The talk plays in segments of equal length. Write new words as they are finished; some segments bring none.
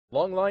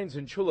Long lines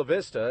in Chula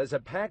Vista as a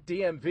packed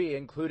DMV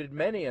included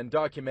many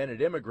undocumented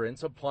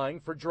immigrants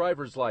applying for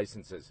driver's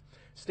licenses.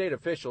 State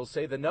officials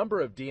say the number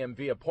of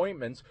DMV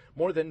appointments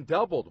more than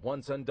doubled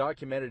once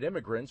undocumented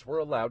immigrants were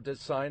allowed to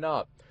sign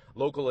up.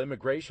 Local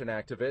immigration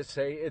activists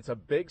say it's a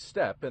big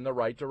step in the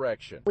right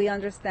direction. We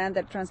understand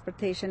that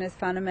transportation is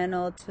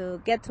fundamental to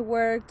get to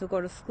work, to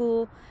go to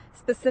school,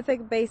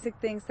 specific basic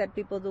things that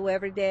people do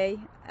every day.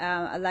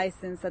 A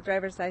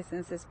driver's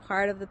license is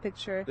part of the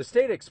picture. The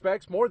state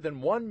expects more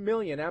than 1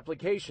 million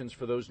applications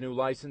for those new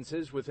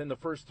licenses within the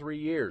first 3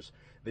 years.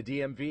 The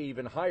DMV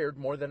even hired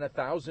more than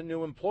 1,000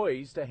 new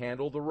employees to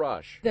handle the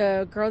rush.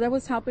 The girl that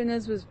was helping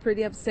us was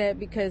pretty upset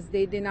because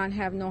they did not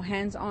have no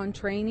hands-on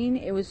training.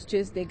 It was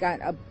just they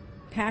got a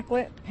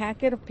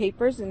packet of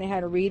papers and they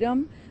had to read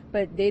them,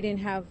 but they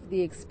didn't have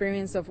the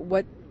experience of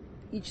what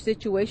each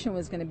situation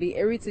was going to be.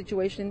 Every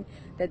situation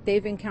that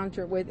they've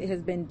encountered with it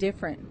has been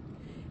different,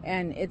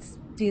 and it's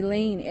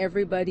delaying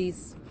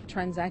everybody's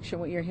transaction,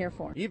 what you're here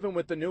for. Even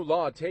with the new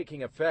law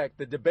taking effect,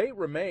 the debate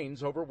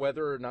remains over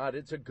whether or not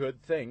it's a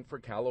good thing for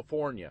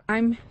California.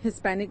 I'm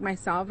Hispanic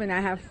myself, and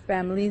I have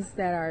families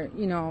that are,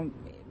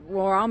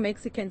 we're all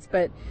Mexicans,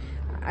 but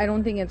I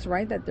don't think it's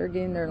right that they're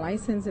getting their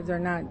license if they're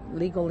not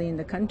legally in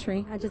the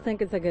country. I just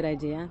think it's a good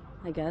idea,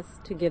 I guess,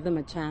 to give them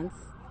a chance.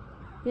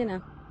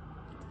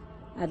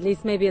 At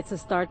least maybe it's a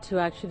start to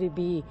actually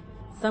be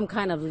some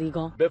kind of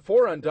legal.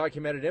 Before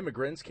undocumented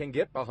immigrants can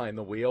get behind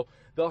the wheel,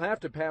 they'll have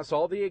to pass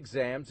all the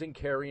exams and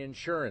carry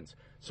insurance.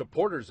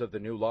 Supporters of the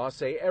new law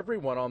say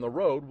everyone on the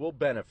road will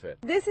benefit.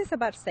 This is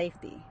about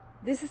safety.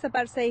 This is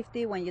about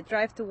safety when you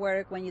drive to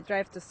work, when you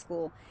drive to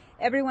school.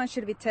 Everyone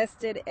should be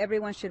tested.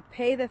 Everyone should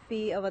pay the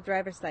fee of a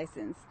driver's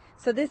license.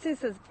 So this is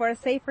for a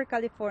safer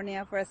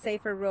California, for a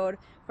safer road,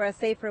 for a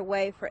safer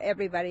way for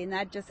everybody,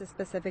 not just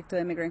specific to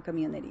immigrant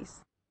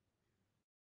communities.